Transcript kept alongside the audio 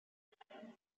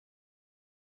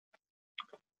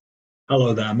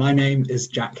Hello there, my name is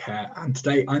Jack Hare, and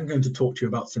today I'm going to talk to you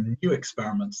about some new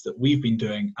experiments that we've been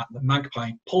doing at the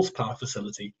Magpie Pulse Power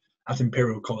facility at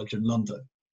Imperial College in London.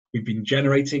 We've been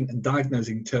generating and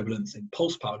diagnosing turbulence in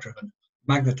pulse power driven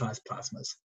magnetized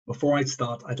plasmas. Before I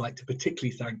start, I'd like to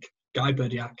particularly thank Guy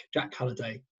Berdiak, Jack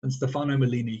Halliday, and Stefano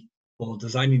Mellini for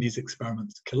designing these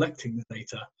experiments, collecting the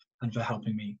data, and for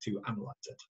helping me to analyze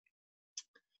it.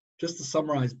 Just to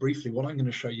summarize briefly what I'm going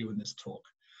to show you in this talk.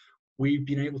 We've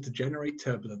been able to generate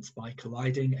turbulence by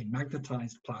colliding a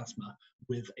magnetized plasma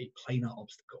with a planar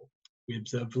obstacle. We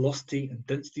observe velocity and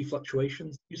density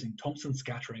fluctuations using Thomson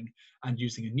scattering and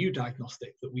using a new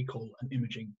diagnostic that we call an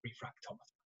imaging refractometer.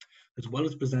 As well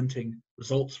as presenting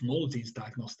results from all of these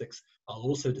diagnostics, I'll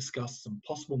also discuss some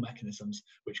possible mechanisms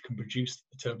which can produce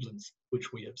the turbulence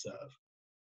which we observe.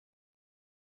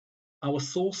 Our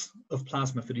source of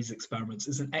plasma for these experiments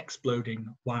is an exploding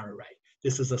wire array.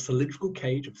 This is a cylindrical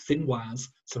cage of thin wires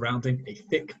surrounding a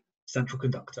thick central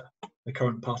conductor. The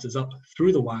current passes up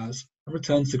through the wires and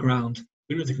returns to ground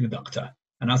through the conductor.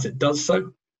 And as it does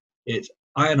so, it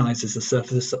ionizes the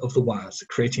surface of the wires,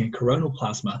 creating a coronal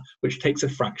plasma which takes a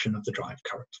fraction of the drive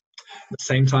current. At the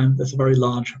same time, there's a very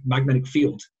large magnetic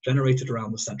field generated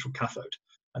around the central cathode.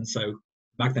 And so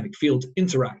the magnetic field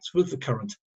interacts with the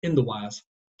current in the wires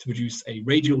to produce a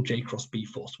radial J cross B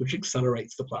force, which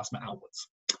accelerates the plasma outwards.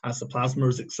 As the plasma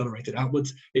is accelerated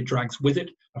outwards, it drags with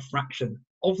it a fraction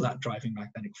of that driving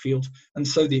magnetic field, and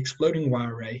so the exploding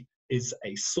wire array is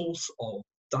a source of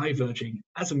diverging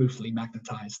azimuthally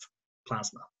magnetized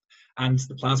plasma. And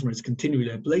the plasma is continually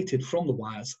ablated from the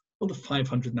wires for the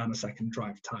 500 nanosecond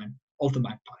drive time of the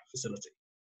Magpie facility.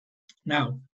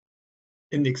 Now,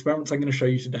 in the experiments I'm going to show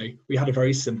you today, we had a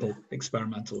very simple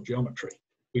experimental geometry.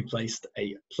 We placed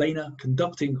a planar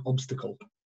conducting obstacle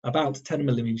about 10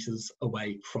 millimeters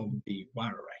away from the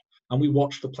wire array, and we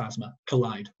watched the plasma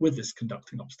collide with this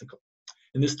conducting obstacle.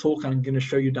 In this talk, I'm going to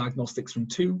show you diagnostics from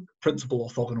two principal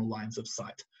orthogonal lines of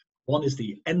sight. One is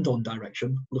the end-on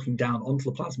direction, looking down onto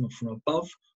the plasma from above,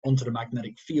 onto the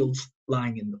magnetic fields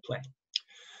lying in the plane.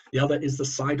 The other is the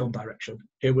side-on direction.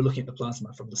 Here we're looking at the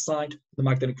plasma from the side, the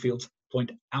magnetic fields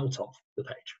point out of the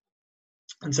page.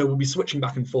 And so we'll be switching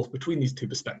back and forth between these two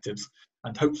perspectives,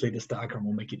 and hopefully this diagram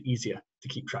will make it easier to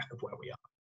keep track of where we are.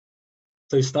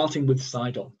 So starting with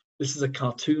side-on, this is a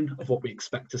cartoon of what we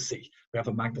expect to see. We have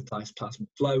a magnetized plasma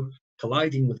flow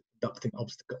colliding with a conducting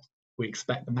obstacle. We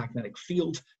expect the magnetic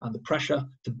field and the pressure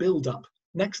to build up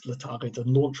next to the target and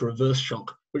launch a reverse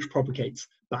shock, which propagates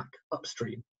back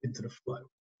upstream into the flow.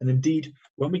 And indeed,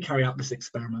 when we carry out this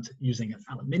experiment using an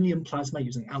aluminium plasma,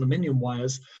 using aluminium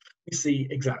wires, we see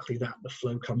exactly that. The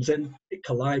flow comes in, it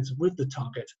collides with the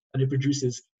target, and it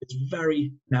produces this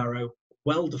very narrow,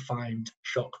 well-defined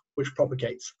shock, which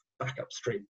propagates back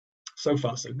upstream. So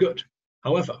far, so good.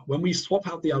 However, when we swap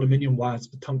out the aluminium wires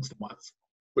for tungsten wires,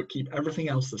 but keep everything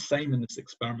else the same in this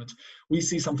experiment, we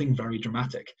see something very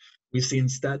dramatic. We see,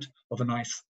 instead of a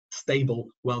nice, stable,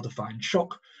 well-defined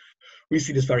shock, we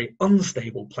see this very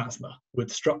unstable plasma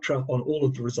with structure on all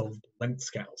of the resolvable length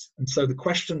scales. And so the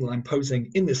question that I'm posing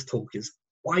in this talk is,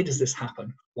 why does this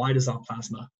happen? Why does our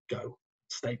plasma go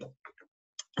stable?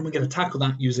 And we're going to tackle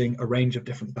that using a range of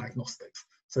different diagnostics.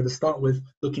 So to start with,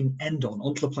 looking end-on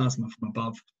onto the plasma from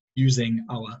above using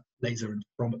our laser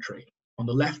interferometry. On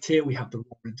the left here, we have the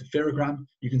raw interferogram.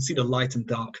 You can see the light and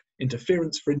dark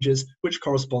interference fringes, which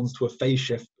corresponds to a phase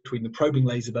shift between the probing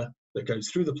laser that goes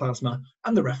through the plasma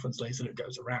and the reference laser that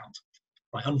goes around.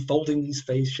 By unfolding these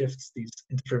phase shifts, these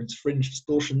interference fringe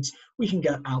distortions, we can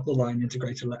get out the line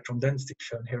integrated electron density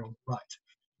shown here on the right.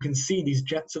 You can see these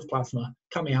jets of plasma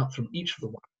coming out from each of the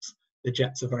wires. The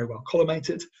jets are very well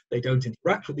collimated, they don't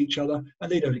interact with each other,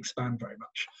 and they don't expand very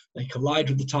much. They collide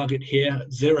with the target here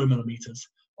at 0 millimeters.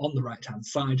 On the right-hand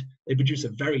side, they produce a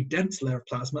very dense layer of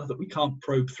plasma that we can't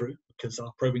probe through because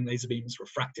our probing laser beam is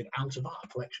refracted out of our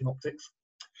collection optics.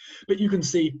 But you can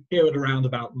see here at around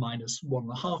about minus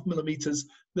 1.5 millimeters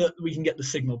that we can get the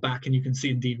signal back, and you can see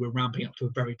indeed we're ramping up to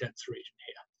a very dense region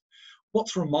here.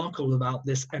 What's remarkable about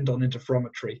this end-on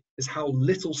interferometry is how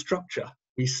little structure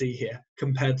we see here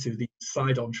compared to the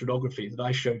side-on shadography that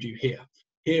I showed you here.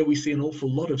 Here we see an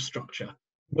awful lot of structure,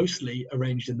 mostly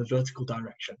arranged in the vertical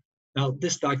direction. Now,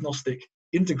 this diagnostic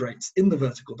integrates in the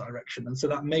vertical direction, and so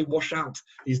that may wash out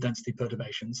these density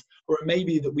perturbations, or it may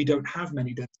be that we don't have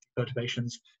many density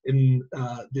perturbations in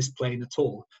this plane at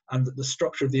all, and that the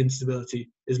structure of the instability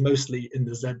is mostly in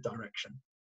the Z direction.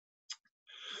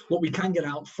 What we can get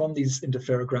out from these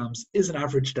interferograms is an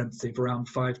average density of around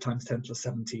 5 ×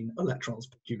 10⁻17 electrons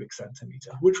per cubic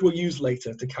centimeter, which we'll use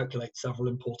later to calculate several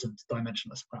important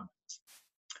dimensionless parameters.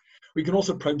 We can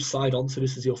also probe side-on, so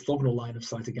this is the orthogonal line of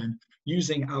sight again,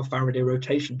 using our Faraday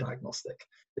rotation diagnostic.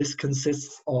 This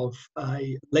consists of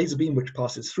a laser beam which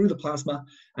passes through the plasma,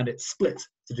 and it's split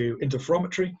to do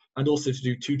interferometry and also to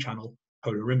do two-channel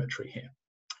polarimetry here.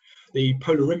 The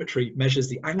polarimetry measures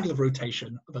the angle of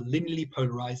rotation of a linearly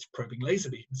polarized probing laser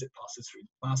beam as it passes through the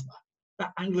plasma.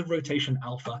 That angle of rotation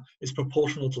alpha is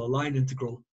proportional to the line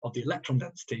integral of the electron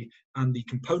density and the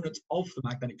component of the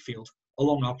magnetic field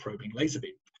along our probing laser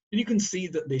beam. And you can see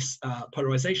that this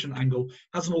polarization angle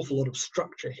has an awful lot of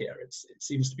structure here. It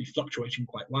seems to be fluctuating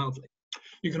quite wildly.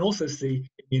 You can also see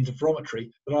in the interferometry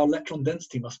that our electron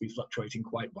density must be fluctuating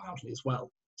quite wildly as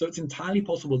well. So it's entirely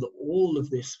possible that all of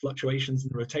these fluctuations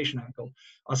in the rotation angle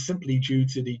are simply due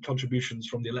to the contributions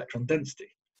from the electron density.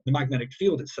 The magnetic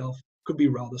field itself could be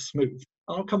rather smooth.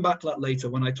 I'll come back to that later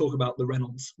when I talk about the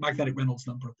magnetic Reynolds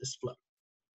number of this flow.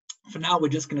 For now, we're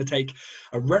just going to take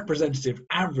a representative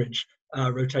average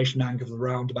rotation angle of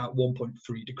around about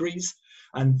 1.3 degrees.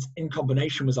 And in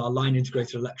combination with our line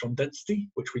integrated electron density,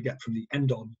 which we get from the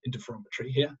end-on interferometry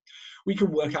here, we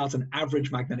can work out an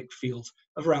average magnetic field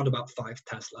of around about 5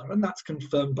 Tesla. And that's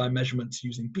confirmed by measurements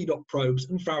using B-dot probes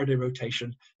and Faraday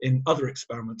rotation in other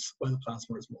experiments where the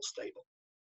plasma is more stable.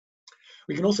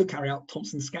 We can also carry out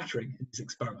Thomson scattering in these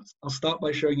experiments. I'll start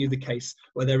by showing you the case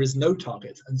where there is no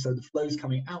target, and so the flows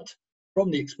coming out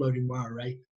from the exploding wire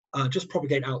array just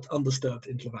propagate out undisturbed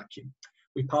into the vacuum.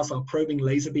 We pass our probing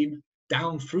laser beam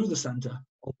down through the center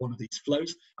of one of these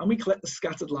flows, and we collect the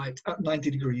scattered light at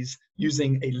 90 degrees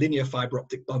using a linear fiber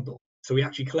optic bundle. So we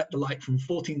actually collect the light from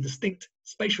 14 distinct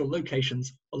spatial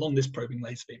locations along this probing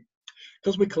laser beam.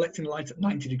 Because we're collecting light at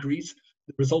 90 degrees,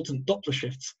 the resultant Doppler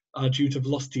shifts are due to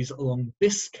velocities along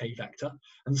this k vector,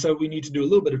 and so we need to do a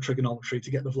little bit of trigonometry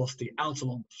to get the velocity out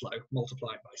along the flow,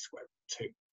 multiplied by square root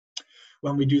 2.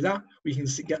 When we do that, we can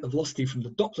get the velocity from the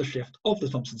Doppler shift of the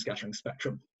Thomson scattering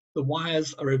spectrum. The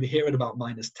wires are over here at about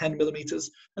 -10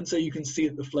 millimeters, and so you can see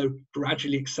that the flow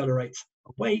gradually accelerates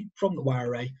away from the wire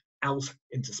array out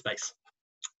into space.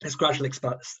 This gradual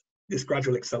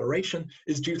acceleration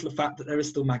is due to the fact that there is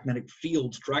still magnetic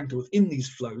fields dragged within these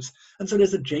flows, and so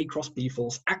there's a J cross B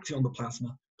force acting on the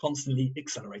plasma, constantly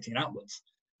accelerating outwards.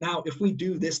 Now, if we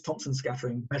do this Thomson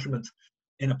scattering measurement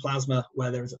in a plasma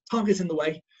where there is a target in the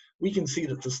way, we can see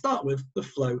that to start with, the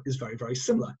flow is very, very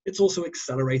similar. It's also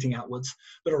accelerating outwards,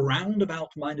 but around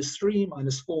about -3,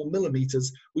 -4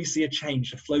 millimeters, we see a change.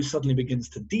 The flow suddenly begins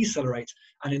to decelerate,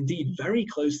 and indeed, very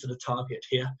close to the target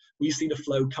here, we see the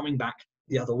flow coming back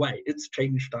the other way. It's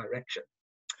changed direction.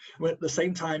 Well, at the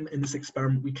same time, in this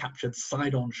experiment, we captured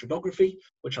side-on shadography,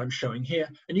 which I'm showing here,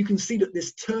 and you can see that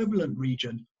this turbulent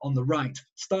region on the right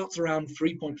starts around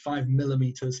 3.5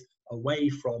 millimeters away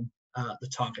from the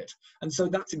target. And so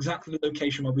that's exactly the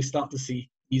location where we start to see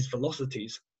these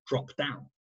velocities drop down.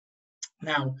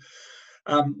 Now,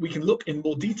 we can look in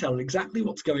more detail at exactly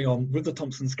what's going on with the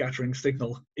Thomson scattering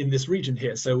signal in this region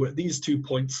here. So at these 2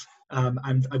 points,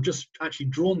 and I've just actually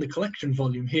drawn the collection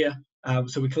volume here.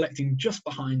 So we're collecting just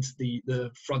behind the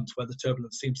front where the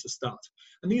turbulence seems to start.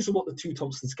 And these are what the 2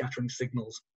 Thomson scattering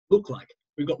signals look like.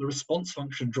 We've got the response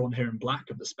function drawn here in black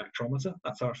of the spectrometer.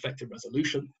 That's our effective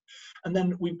resolution. And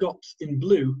then we've got in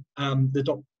blue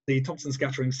the Thomson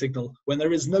scattering signal when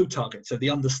there is no target, so the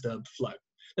undisturbed flow.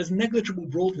 There's negligible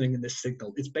broadening in this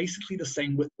signal. It's basically the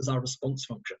same width as our response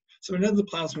function. So we know the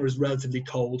plasma is relatively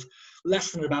cold,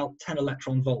 less than about 10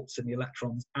 electron volts in the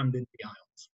electrons and in the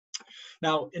ions.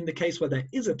 Now, in the case where there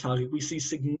is a target, we see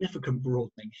significant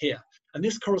broadening here. And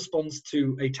this corresponds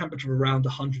to a temperature of around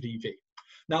 100 eV.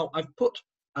 Now, I've put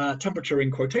temperature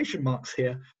in quotation marks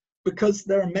here because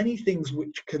there are many things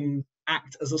which can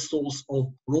act as a source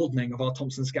of broadening of our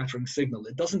Thomson scattering signal.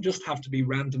 It doesn't just have to be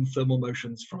random thermal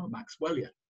motions from a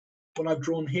Maxwellian. What I've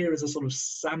drawn here is a sort of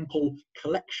sample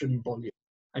collection volume,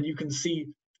 and you can see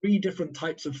 3 different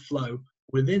types of flow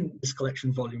within this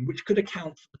collection volume, which could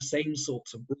account for the same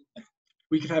sorts of broadening.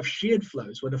 We could have sheared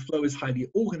flows where the flow is highly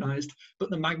organized, but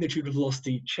the magnitude of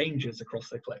velocity changes across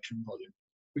the collection volume.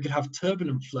 We could have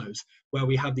turbulent flows where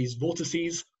we have these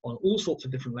vortices on all sorts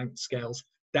of different length scales,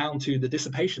 down to the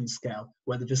dissipation scale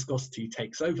where the viscosity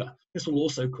takes over. This will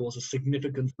also cause a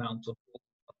significant amount of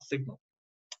signal.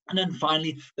 And then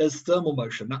finally, there's thermal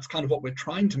motion. That's kind of what we're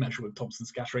trying to measure with Thomson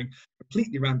scattering,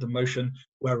 completely random motion,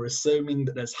 where we're assuming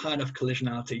that there's high enough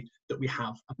collisionality that we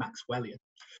have a Maxwellian.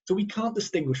 So we can't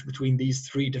distinguish between these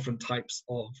 3 different types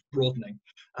of broadening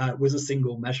with a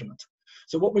single measurement.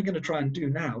 So what we're going to try and do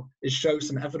now is show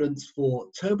some evidence for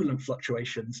turbulent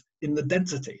fluctuations in the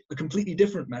density, a completely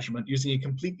different measurement using a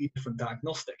completely different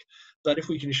diagnostic. But if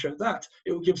we can show that,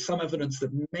 it will give some evidence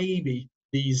that maybe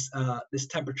this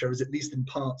temperature is at least in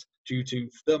part due to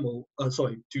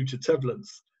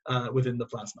turbulence within the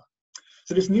plasma.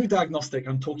 So this new diagnostic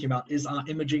I'm talking about is our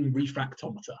imaging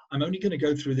refractometer. I'm only going to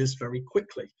go through this very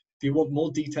quickly. If you want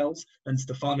more details, then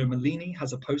Stefano Mellini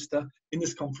has a poster in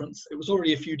this conference. It was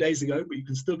already a few days ago, but you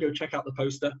can still go check out the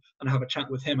poster and have a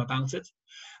chat with him about it.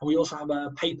 And we also have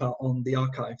a paper on the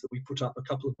archive that we put up a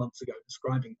couple of months ago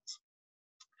describing it.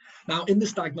 Now, in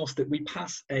this diagnostic, we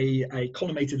pass a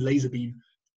collimated laser beam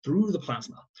through the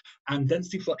plasma, and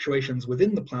density fluctuations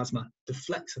within the plasma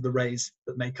deflect the rays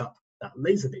that make up that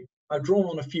laser beam. I've drawn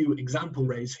on a few example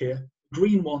rays here.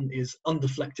 Green one is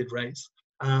undeflected rays,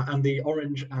 and the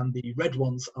orange and the red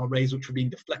ones are rays which are being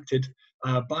deflected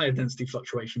by a density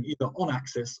fluctuation, either on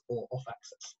axis or off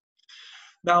axis.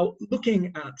 Now,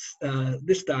 looking at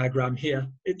this diagram here,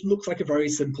 it looks like a very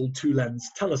simple two-lens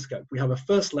telescope. We have a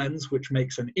first lens which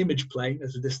makes an image plane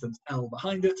at a distance L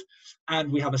behind it,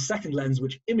 and we have a second lens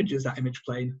which images that image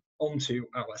plane onto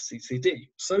our CCD.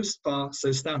 So far,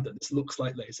 so standard. This looks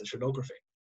like laser shadography.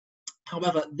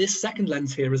 However, this second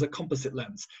lens here is a composite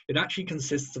lens. It actually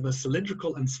consists of a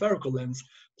cylindrical and spherical lens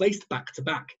placed back to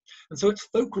back. And so its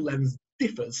focal length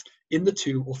differs in the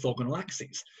two orthogonal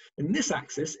axes. In this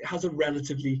axis, it has a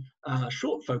relatively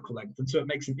short focal length, and so it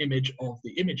makes an image of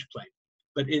the image plane.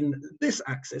 But in this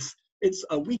axis, it's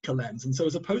a weaker lens, and so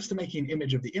as opposed to making an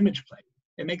image of the image plane,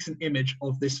 it makes an image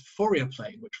of this Fourier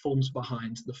plane, which forms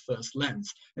behind the first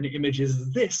lens, and it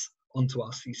images this onto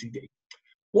our CCD.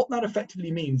 What that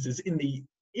effectively means is in the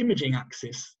imaging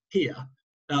axis here,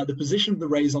 the position of the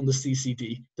rays on the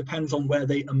CCD depends on where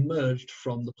they emerged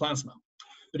from the plasma.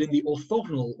 But in the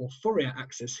orthogonal or Fourier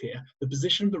axis here, the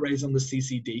position of the rays on the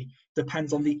CCD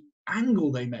depends on the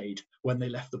angle they made when they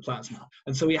left the plasma.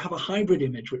 And so we have a hybrid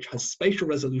image which has spatial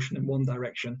resolution in one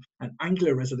direction and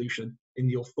angular resolution in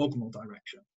the orthogonal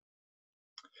direction.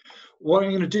 What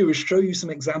I'm going to do is show you some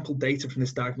example data from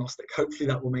this diagnostic. Hopefully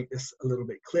that will make this a little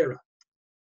bit clearer.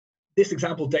 This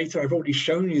example data, I've already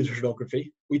shown you the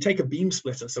shadography. We take a beam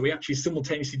splitter, so we actually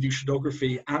simultaneously do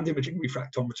shadography and imaging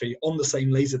refractometry on the same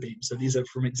laser beam. So these are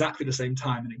from exactly the same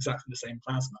time and exactly the same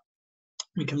plasma.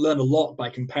 We can learn a lot by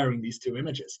comparing these two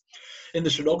images. In the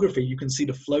shadography, you can see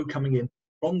the flow coming in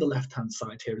from the left-hand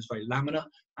side here is very laminar,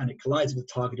 and it collides with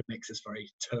the target and makes this very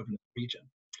turbulent region.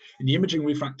 In the imaging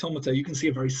refractometer, you can see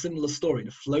a very similar story.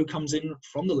 The flow comes in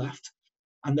from the left,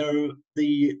 and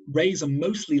the rays are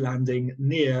mostly landing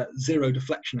near zero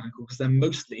deflection angle because they're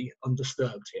mostly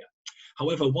undisturbed here.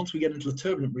 However, once we get into the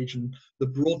turbulent region, the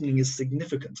broadening is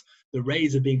significant. The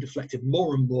rays are being deflected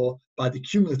more and more by the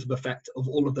cumulative effect of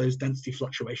all of those density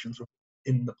fluctuations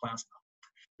in the plasma.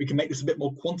 We can make this a bit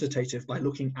more quantitative by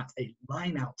looking at a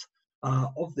line out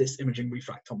of this imaging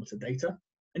refractometer data.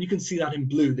 And you can see that in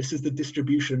blue. This is the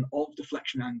distribution of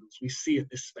deflection angles we see at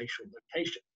this spatial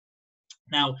location.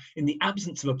 Now, in the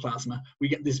absence of a plasma, we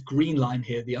get this green line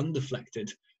here, the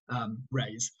undeflected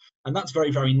rays, and that's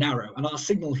very, very narrow. And our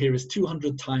signal here is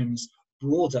 200 times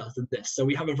broader than this. So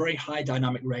we have a very high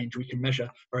dynamic range. We can measure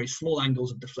very small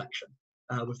angles of deflection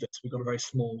with this. We've got a very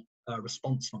small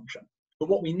response function. But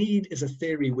what we need is a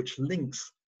theory which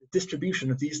links the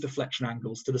distribution of these deflection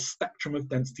angles to the spectrum of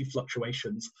density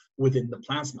fluctuations within the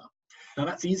plasma. Now,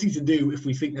 that's easy to do if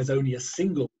we think there's only a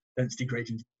single density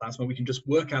gradient in plasma. We can just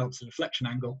work out the deflection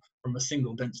angle from a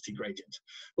single density gradient.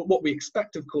 But what we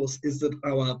expect, of course, is that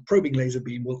our probing laser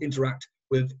beam will interact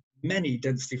with many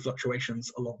density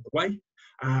fluctuations along the way.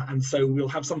 And so we'll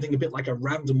have something a bit like a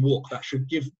random walk that should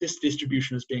give this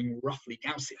distribution as being roughly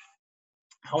Gaussian.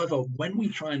 However, when we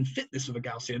try and fit this with a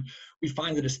Gaussian, we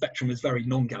find that the spectrum is very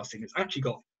non-Gaussian. It's actually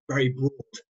got very broad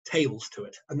tails to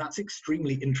it. And that's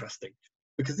extremely interesting,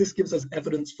 because this gives us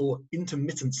evidence for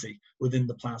intermittency within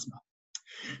the plasma.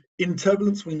 In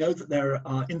turbulence, we know that there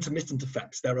are intermittent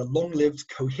effects. There are long-lived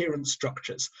coherent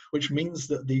structures, which means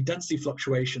that the density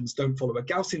fluctuations don't follow a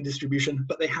Gaussian distribution,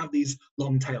 but they have these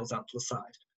long tails out to the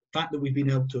side. The fact that we've been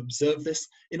able to observe this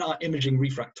in our imaging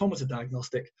refractometer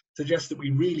diagnostic suggests that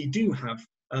we really do have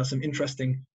some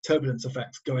interesting turbulence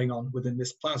effects going on within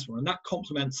this plasma, and that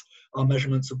complements our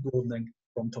measurements of broadening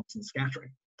from Thomson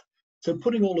scattering. So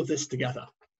putting all of this together,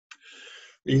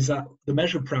 these are the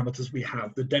measured parameters we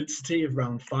have: the density of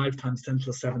around 5 ×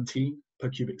 10⁻17 per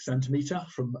cubic centimeter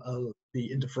from the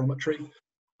interferometry,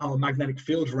 our magnetic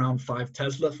field of around 5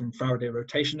 Tesla from Faraday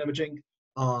rotation imaging,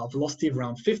 our velocity of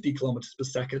around 50 kilometers per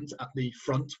second at the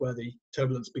front where the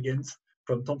turbulence begins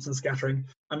from Thomson scattering.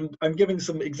 And I'm giving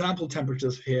some example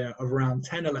temperatures here of around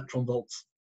 10 electron volts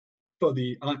for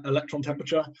the electron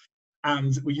temperature,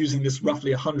 And we're using this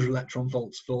roughly 100 electron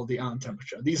volts for the ion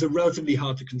temperature. These are relatively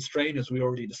hard to constrain, as we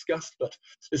already discussed, but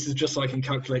this is just so I can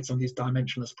calculate some of these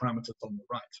dimensionless parameters on the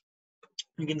right.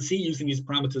 You can see using these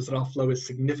parameters that our flow is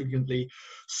significantly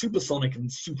supersonic and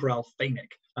superalphanic.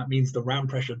 That means the round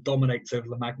pressure dominates over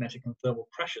the magnetic and thermal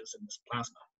pressures in this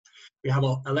plasma. We have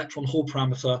our electron Hall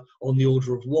parameter on the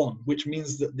order of 1, which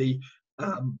means that the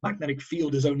magnetic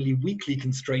field is only weakly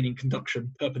constraining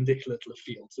conduction perpendicular to the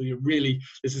field. So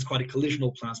this is quite a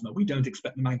collisional plasma. We don't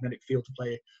expect the magnetic field to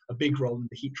play a big role in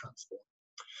the heat transport.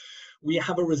 We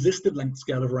have a resistive length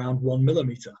scale of around 1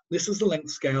 millimeter. This is the length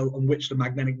scale on which the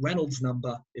magnetic Reynolds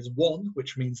number is 1,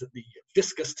 which means that the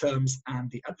viscous terms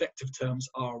and the advective terms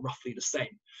are roughly the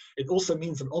same. It also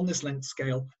means that on this length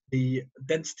scale, the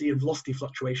density and velocity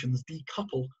fluctuations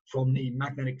decouple from the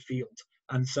magnetic field.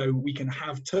 And so we can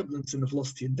have turbulence in the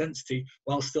velocity and density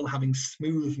while still having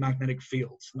smooth magnetic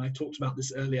fields. And I talked about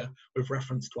this earlier with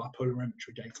reference to our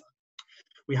polarimetry data.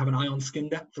 We have an ion skin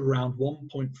depth of around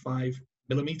 1.5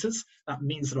 millimeters. That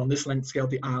means that on this length scale,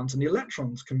 the ions and the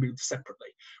electrons can move separately,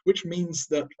 which means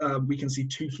that we can see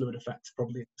two fluid effects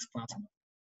probably in this plasma.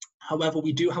 However,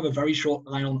 we do have a very short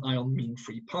ion-ion mean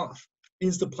free path. It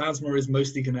means the plasma is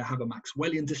mostly going to have a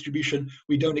Maxwellian distribution.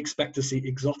 We don't expect to see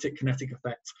exotic kinetic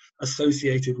effects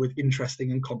associated with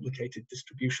interesting and complicated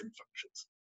distribution functions.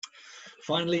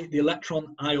 Finally, the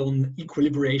electron-ion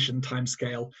equilibration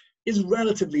timescale is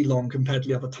relatively long compared to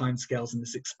the other timescales in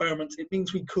this experiment. It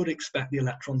means we could expect the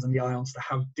electrons and the ions to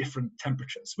have different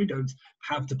temperatures. We don't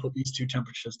have to put these two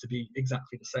temperatures to be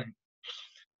exactly the same.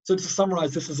 So to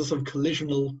summarize, this is a sort of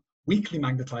collisional, weakly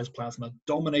magnetized plasma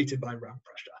dominated by round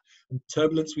pressure. And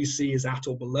turbulence we see is at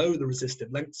or below the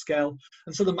resistive length scale.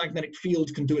 And so the magnetic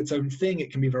field can do its own thing.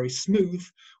 It can be very smooth,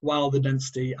 while the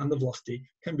density and the velocity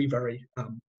can be very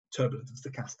turbulent and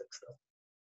stochastic still.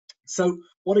 So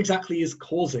what exactly is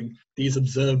causing these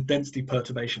observed density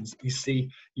perturbations that we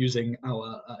see using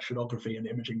our sonography and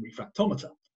imaging refractometer?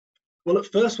 Well, at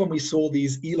first, when we saw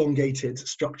these elongated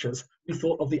structures, we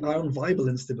thought of the ion Weibel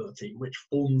instability, which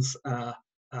forms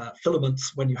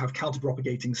filaments when you have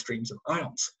counterpropagating streams of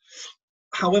ions.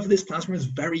 However, this plasma is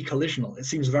very collisional. It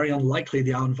seems very unlikely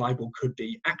the ion Weibel could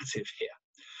be active here.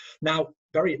 Now,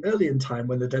 very early in time,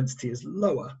 when the density is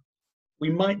lower, we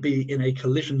might be in a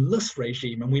collisionless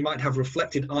regime, and we might have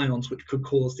reflected ions which could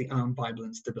cause the ion Weibel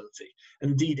instability.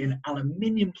 Indeed, in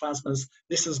aluminium plasmas,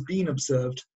 this has been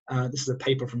observed. This is a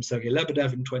paper from Sergei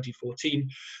Lebedev in 2014.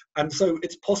 And so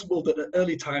it's possible that at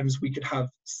early times we could have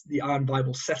the ion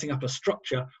Weibel setting up a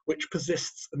structure which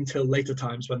persists until later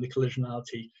times when the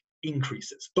collisionality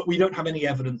increases. But we don't have any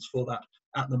evidence for that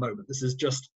at the moment. This is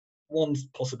just one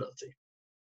possibility.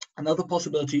 Another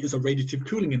possibility is a radiative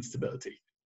cooling instability.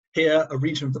 Here, a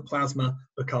region of the plasma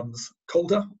becomes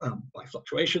colder by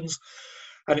fluctuations,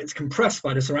 and it's compressed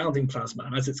by the surrounding plasma.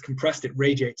 And as it's compressed, it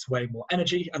radiates away more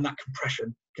energy, and that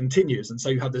compression continues. And so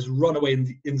you have this runaway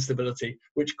instability,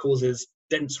 which causes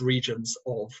dense regions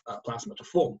of plasma to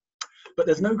form. But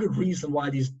there's no good reason why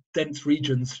these dense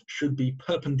regions should be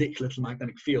perpendicular to the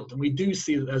magnetic field. And we do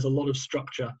see that there's a lot of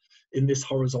structure in this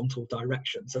horizontal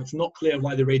direction. So it's not clear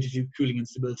why the radiative cooling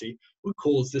instability would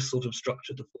cause this sort of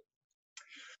structure to form.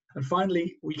 And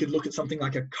finally, we could look at something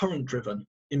like a current-driven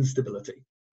instability.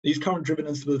 These current-driven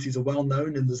instabilities are well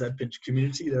known in the Z-pinch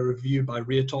community. They're reviewed by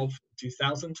Ryatov in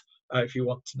 2000, if you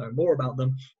want to know more about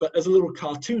them. But as a little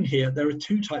cartoon here, there are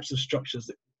two types of structures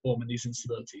that form in these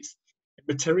instabilities. In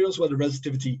materials where the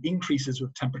resistivity increases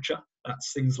with temperature,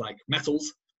 that's things like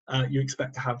metals, you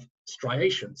expect to have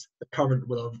striations. The current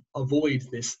will avoid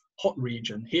this hot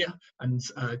region here and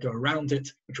go around it,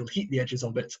 which will heat the edges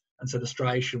of it, and so the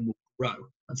striation will grow.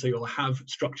 And so you'll have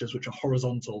structures which are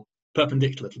horizontal,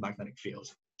 perpendicular to the magnetic field.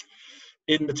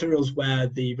 In materials where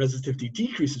the resistivity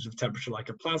decreases with temperature, like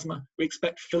a plasma, we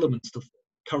expect filaments to form.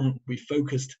 Current will be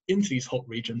focused into these hot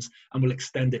regions and will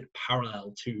extend it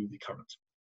parallel to the current.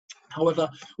 However,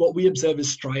 what we observe is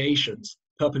striations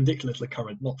perpendicular to the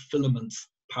current, not filaments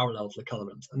parallel to the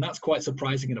current. And that's quite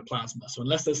surprising in a plasma. So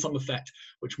unless there's some effect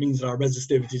which means that our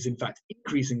resistivity is in fact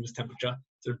increasing with temperature,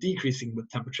 so decreasing with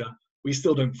temperature, we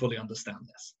still don't fully understand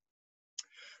this.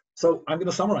 So I'm going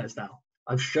to summarize now.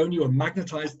 I've shown you a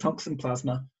magnetized tungsten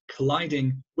plasma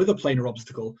colliding with a planar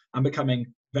obstacle and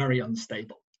becoming very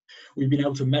unstable. We've been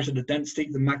able to measure the density,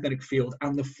 the magnetic field,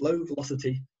 and the flow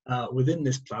velocity within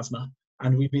this plasma.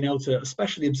 And we've been able to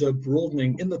especially observe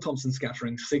broadening in the Thomson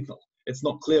scattering signal. It's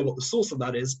not clear what the source of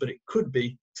that is, but it could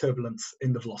be turbulence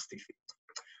in the velocity field.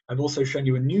 I've also shown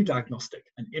you a new diagnostic,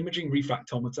 an imaging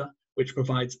refractometer, which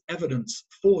provides evidence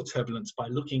for turbulence by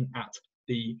looking at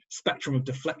the spectrum of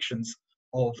deflections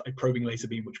of a probing laser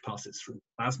beam which passes through the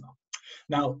plasma.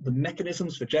 Now, the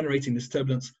mechanisms for generating this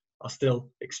turbulence are still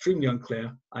extremely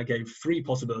unclear. I gave 3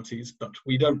 possibilities, but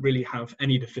we don't really have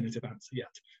any definitive answer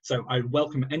yet. So I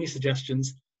welcome any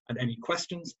suggestions and any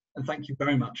questions, and thank you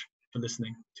very much for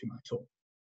listening to my talk.